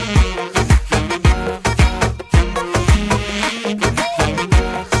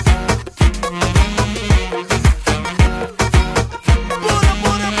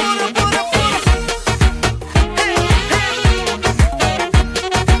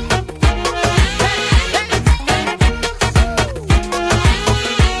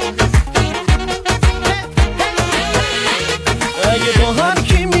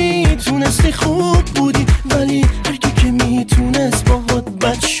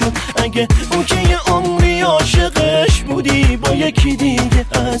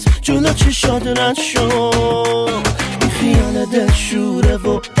 رد شو این خیال دلشوره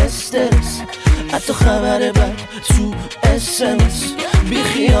و استرس، حتی خبر بد تو اسمس، بی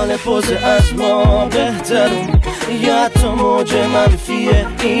خیال پوز از ما بهترون یا حتی موج منفی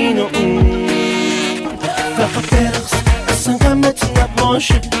این و اون. فقط برقص اصلا غمت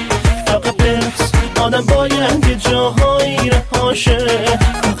نباشه، فقط برقص آدم باید یه جاهایی رهاشه.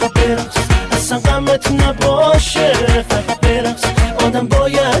 فقط برقص اصلا غمت نباشه، فقط برقص آدم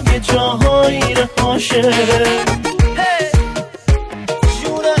باید یه جاهایی رهاشه.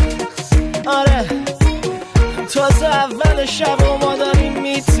 جونه آره تازه اول شب و ما داریم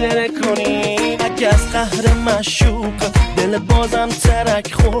میتره کنیم. اگه از قهر مشوق دل بازم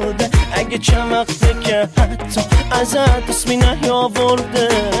ترک خورده، اگه چمقته که حتی ازت اسمی نیاورده.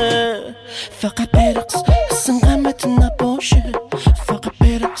 فقط برقص اصلا غمت نباشه، فقط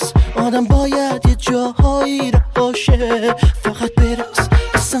برقص آدم باید یه جاهایی رهاشه. فقط برقص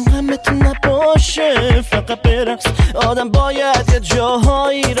اصلا غمت نباشه، فقط برقص آدم باید یه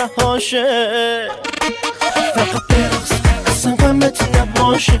جاهایی رهاشه. فقط برقص اصلا غمت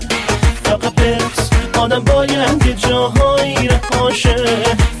نباشه، فقط برقص آدم باید یه جاهایی رهاشه.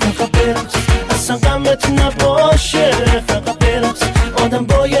 فقط برقص اصلا غمت نباشه، فقط برقص آدم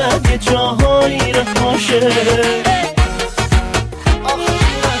باید یه جاهایی رهاشه.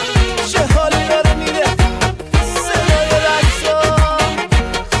 چه حالی داره میره صدای رقصا.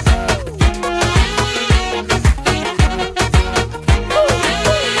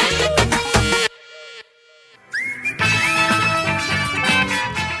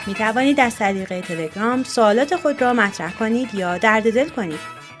 می توانید از طریق تلگرام سوالات خود را مطرح کنید یا درد دل کنید.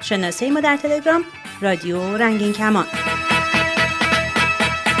 شناسه ما در تلگرام رادیو رنگین کمان.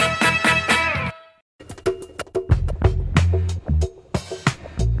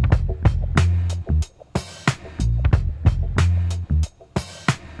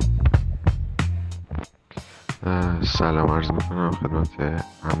 سلام عرض میکنم خدمت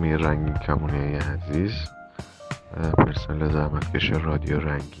همه رنگین کمانی عزیز، پرسنل زحمتکش رادیو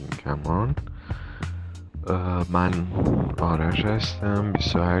رنگین کمان. من آرش هستم،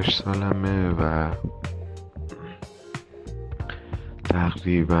 28 سالمه و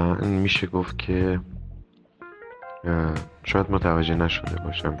تقریبا میشه گفت که شاید متوجه نشده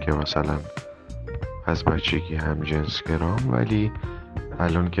باشم که مثلا از بچگی هم جنسگرام، ولی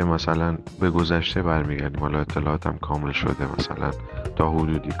الان که مثلا به گذشته برمیگردیم، حالا اطلاعاتم کامل شده، مثلا تا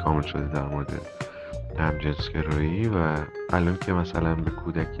حدودی کامل شده در مورد همجنسگرایی و الان که مثلا به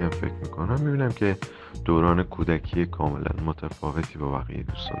کودکی هم فکر میکنم میبینم که دوران کودکی کاملا متفاوتی با بقیه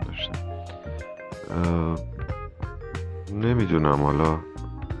دوستان داشتم. نمیدونم، حالا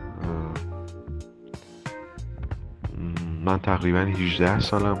من تقریبا 18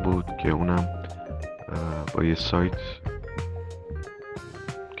 سالم بود که اونم با یه سایت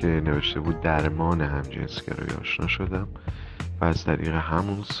که نوشته بود درمان همجنسگرایی آشنا شدم و از طریق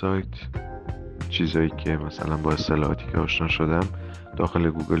همون سایت چیزایی که مثلا با اصطلاحاتی که آشنا شدم داخل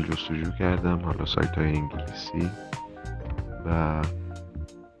گوگل جستجو کردم، حالا سایت های انگلیسی، و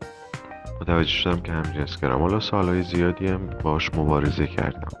متوجه شدم که همجنسگرام. حالا سالهای زیادی هم باش مبارزه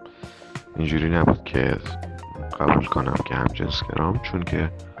کردم، اینجوری نبود که قبول کنم که همجنسگرام، چون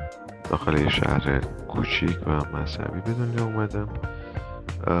که داخل یه شهر کوچیک و مذهبی به دنیا اومدم.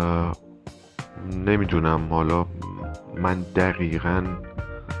 نمیدونم، حالا من دقیقاً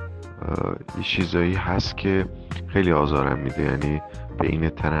یه چیزایی هست که خیلی آزارم میده، یعنی بین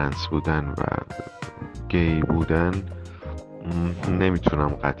ترنس بودن و گی بودن نمیتونم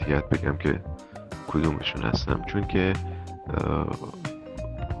قطعیت بگم که کدومشون هستم، چون که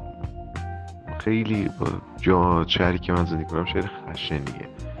خیلی شهری که من زندگی کنم شهر خشنیه،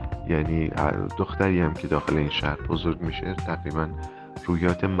 یعنی دختری هم که داخل این شهر بزرگ میشه تقریبا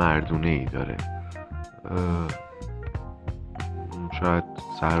رویات مردونه ای داره، شاید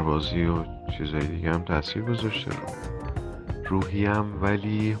سربازی و چیزای دیگه هم تاثیر گذاشته روحیم،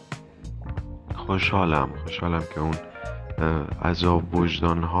 ولی خوشحالم که اون عذاب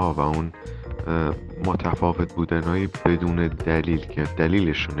وجدان ها و اون متفاوت بودن های بدون دلیل که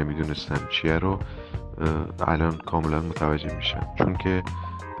دلیلش رو نمیدونستم چیه رو الان کاملا متوجه میشم، چون که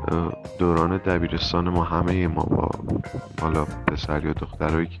دوران دبیرستان ما همه ما با حالا پسر یا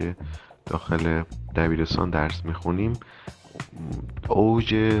دخترایی که داخل دبیرستان درس میخونیم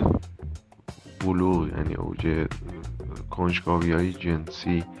اوج بلوغ، یعنی اوج کنجکاوی‌های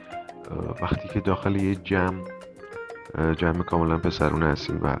جنسی وقتی که داخل یه جمع کاملا پسرونه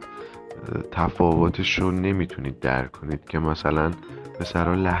هستیم و تفاوتش رو نمیتونید درک کنید که مثلا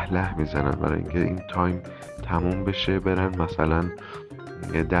پسرها له میزنن برای اینکه این تایم تموم بشه برن مثلا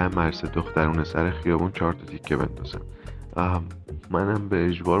 10 مرس دخترونه سر خیابون 4 تا تیکه بندازن. منم به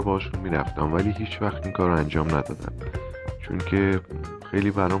اجبار باشون میرفتم ولی هیچ وقت این کار رو انجام ندادم، چون که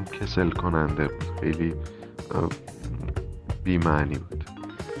خیلی برام کسل کننده بود، خیلی بی‌معنی بود.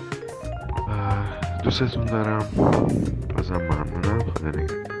 دوستتون دارم، بازم ممنونم، خدا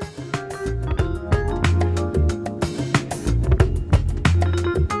نگهدار.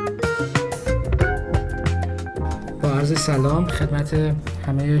 با عرض سلام خدمت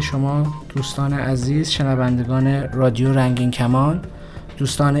همه شما دوستان عزیز شنوندگان رادیو رنگین کمان،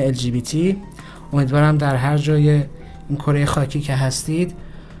 دوستان LGBT. امیدوارم در هر جای این کره خاکی که هستید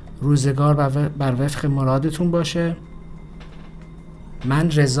روزگار بر وفق مرادتون باشه.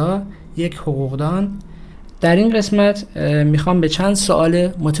 من رضا، یک حقوقدان، در این قسمت میخوام به چند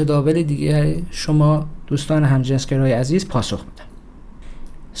سوال متداول دیگر شما دوستان همجنسگرای عزیز پاسخ بدم.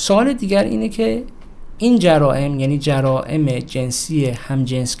 سوال دیگر اینه که این جرائم، یعنی جرائم جنسی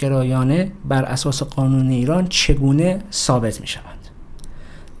همجنسگرایانه، بر اساس قانون ایران چگونه ثابت میشوند؟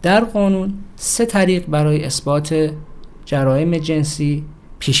 در قانون 3 طریق برای اثبات جرائم جنسی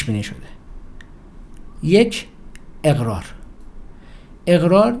پیش بینی شده. 1.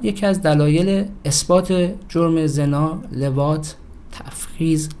 اقرار یکی از دلایل اثبات جرم زنا، لواط،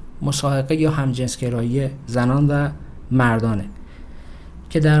 تفخیذ، مصاحقه یا همجنسگرایی زنان و مردانه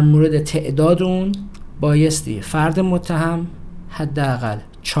که در مورد تعداد اون بایستی فرد متهم حداقل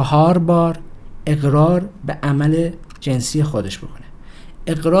 4 بار اقرار به عمل جنسی خودش بکنه.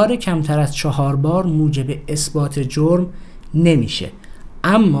 اقرار کمتر از 4 بار موجب اثبات جرم نمیشه،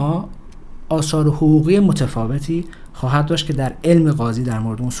 اما آثار حقوقی متفاوتی خواهد داشت که در علم قاضی در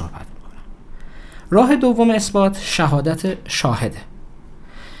مورد اون صحبت میکنم. راه دوم اثبات شهادت شاهده.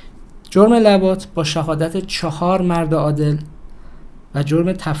 جرم لواط با شهادت 4 مرد عادل و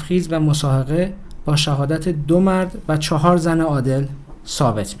جرم تفخیذ و مصاحقه با شهادت 2 مرد و 4 زن عادل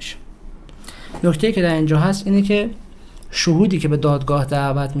ثابت میشه. نکته که در اینجا هست اینه که شهودی که به دادگاه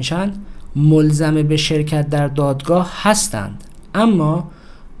دعوت میشن ملزم به شرکت در دادگاه هستند، اما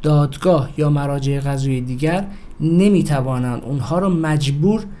دادگاه یا مراجع قضایی دیگر نمیتوانند اونها رو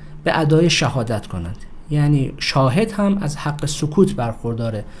مجبور به ادای شهادت کنند. یعنی شاهد هم از حق سکوت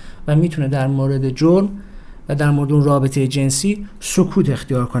برخورداره و میتونه در مورد جرم و در مورد اون رابطه جنسی سکوت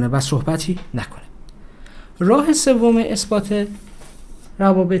اختیار کنه و صحبتی نکنه. راه سوم اثبات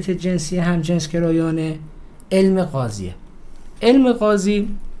روابط جنسی همجنسگرایانه علم قاضیه. علم قاضی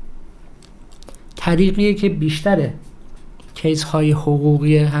طریقیه که بیشتر کیس های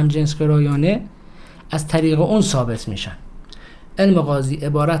حقوقی همجنسگرایانه از طریق اون ثابت میشن. علم قاضی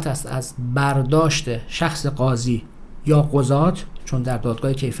عبارت است از برداشت شخص قاضی یا قضات، چون در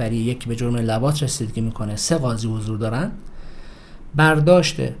دادگاه کیفری یکی به جرم لواط رسیدگی میکنه، 3 قاضی حضور دارن،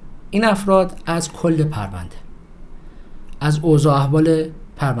 برداشت این افراد از کل پرونده، از اوضاع احوال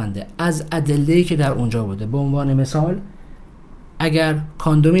پرونده، از ادله‌ای که در اونجا بوده. به عنوان مثال اگر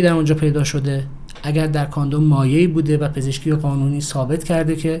کاندومی در اونجا پیدا شده، اگر در کاندوم مایعی بوده و پزشکی قانونی ثابت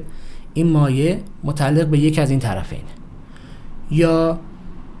کرده که این مایع متعلق به یک از این طرفینه، یا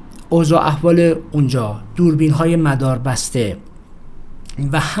اوضاع احوال اونجا، دوربین های مدار بسته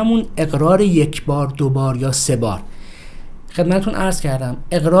و همون اقرار 1 بار 2 بار یا 3 بار. خدمتون عرض کردم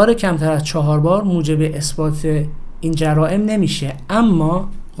اقرار کمتر از 4 بار موجب اثبات این جرائم نمیشه، اما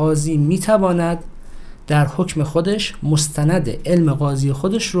قاضی میتواند در حکم خودش مستند علم قاضی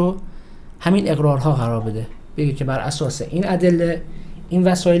خودش رو همین اقرارها قرار بده، بگه که بر اساس این ادله، این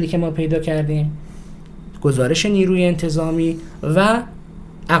وسایلی که ما پیدا کردیم، گزارش نیروی انتظامی و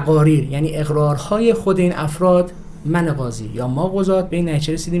اقاریر، یعنی اقرارهای خود این افراد، من قاضی یا ما قضات به این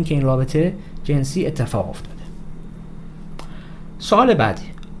نتیجه رسیدیم که این رابطه جنسی اتفاق افتاده. سوال بعدی: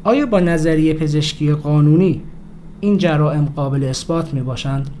 آیا با نظریه پزشکی قانونی این جرائم قابل اثبات می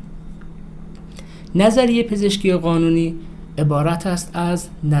باشند؟ نظریه پزشکی قانونی عبارت است از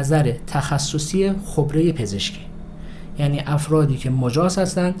نظر تخصصی خبره پزشکی، یعنی افرادی که مجاز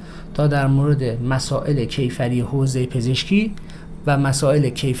هستند تا در مورد مسائل کیفری حوزه پزشکی و مسائل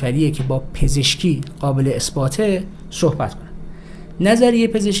کیفری که با پزشکی قابل اثباته صحبت کنند. نظریه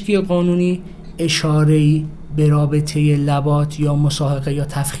پزشکی قانونی اشاره‌ای به رابطه لواط یا مصاحقه یا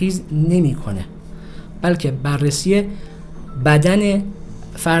تفخیذ نمی‌کنه، بلکه بررسی بدن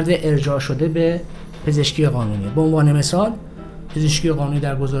فرد ارجاع شده به پزشکی قانونی. به عنوان مثال پزشکی قانونی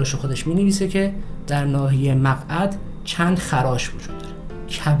در گزارش خودش می‌نویسه که در ناحیه مقعد چند خراش وجود داره،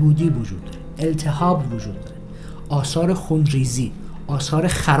 کبودی وجود داره، التهاب وجود داره، آثار خونریزی، آثار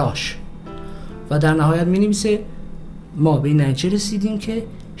خراش، و در نهایت می‌نویسه ما به این نتیجه رسیدیم که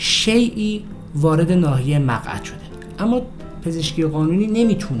شیئی وارد ناحیه مقعد شده. اما پزشکی قانونی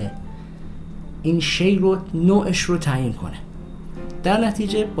نمیتونه این شی رو، نوعش رو تعیین کنه. در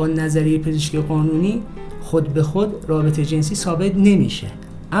نتیجه با نظریه پزشکی قانونی خود به خود رابطه جنسی ثابت نمیشه،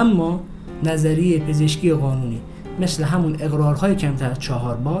 اما نظریه پزشکی قانونی مثل همون اقرارهای کمتر از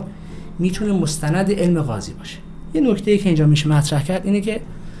 4 بار میتونه مستند علم قاضی باشه. یه نکته‌ای که اینجا میشه مطرح کرد اینه که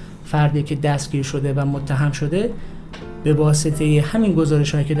فردی که دستگیر شده و متهم شده به واسطه همین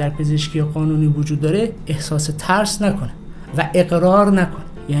گزارش‌هایی که در پزشکی قانونی وجود داره احساس ترس نکنه و اقرار نکنه.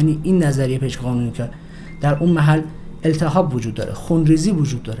 یعنی این نظریه پزشکی قانونی که در اون محل التهاب وجود داره، خونریزی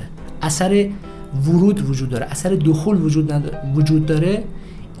وجود داره، اثر ورود وجود داره، اثر دخول وجود داره،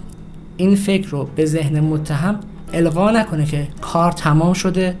 این فکر رو به ذهن متهم القا نکنه که کار تمام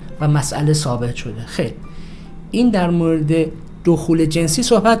شده و مسئله ثابت شده. خیر، این در مورد دخول جنسی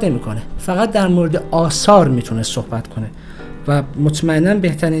صحبت نمیکنه، فقط در مورد آثار میتونه صحبت کنه و مطمئنا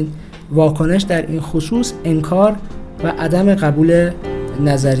بهترین واکنش در این خصوص انکار و عدم قبول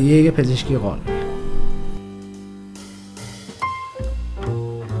نظریه پزشکی قانونی.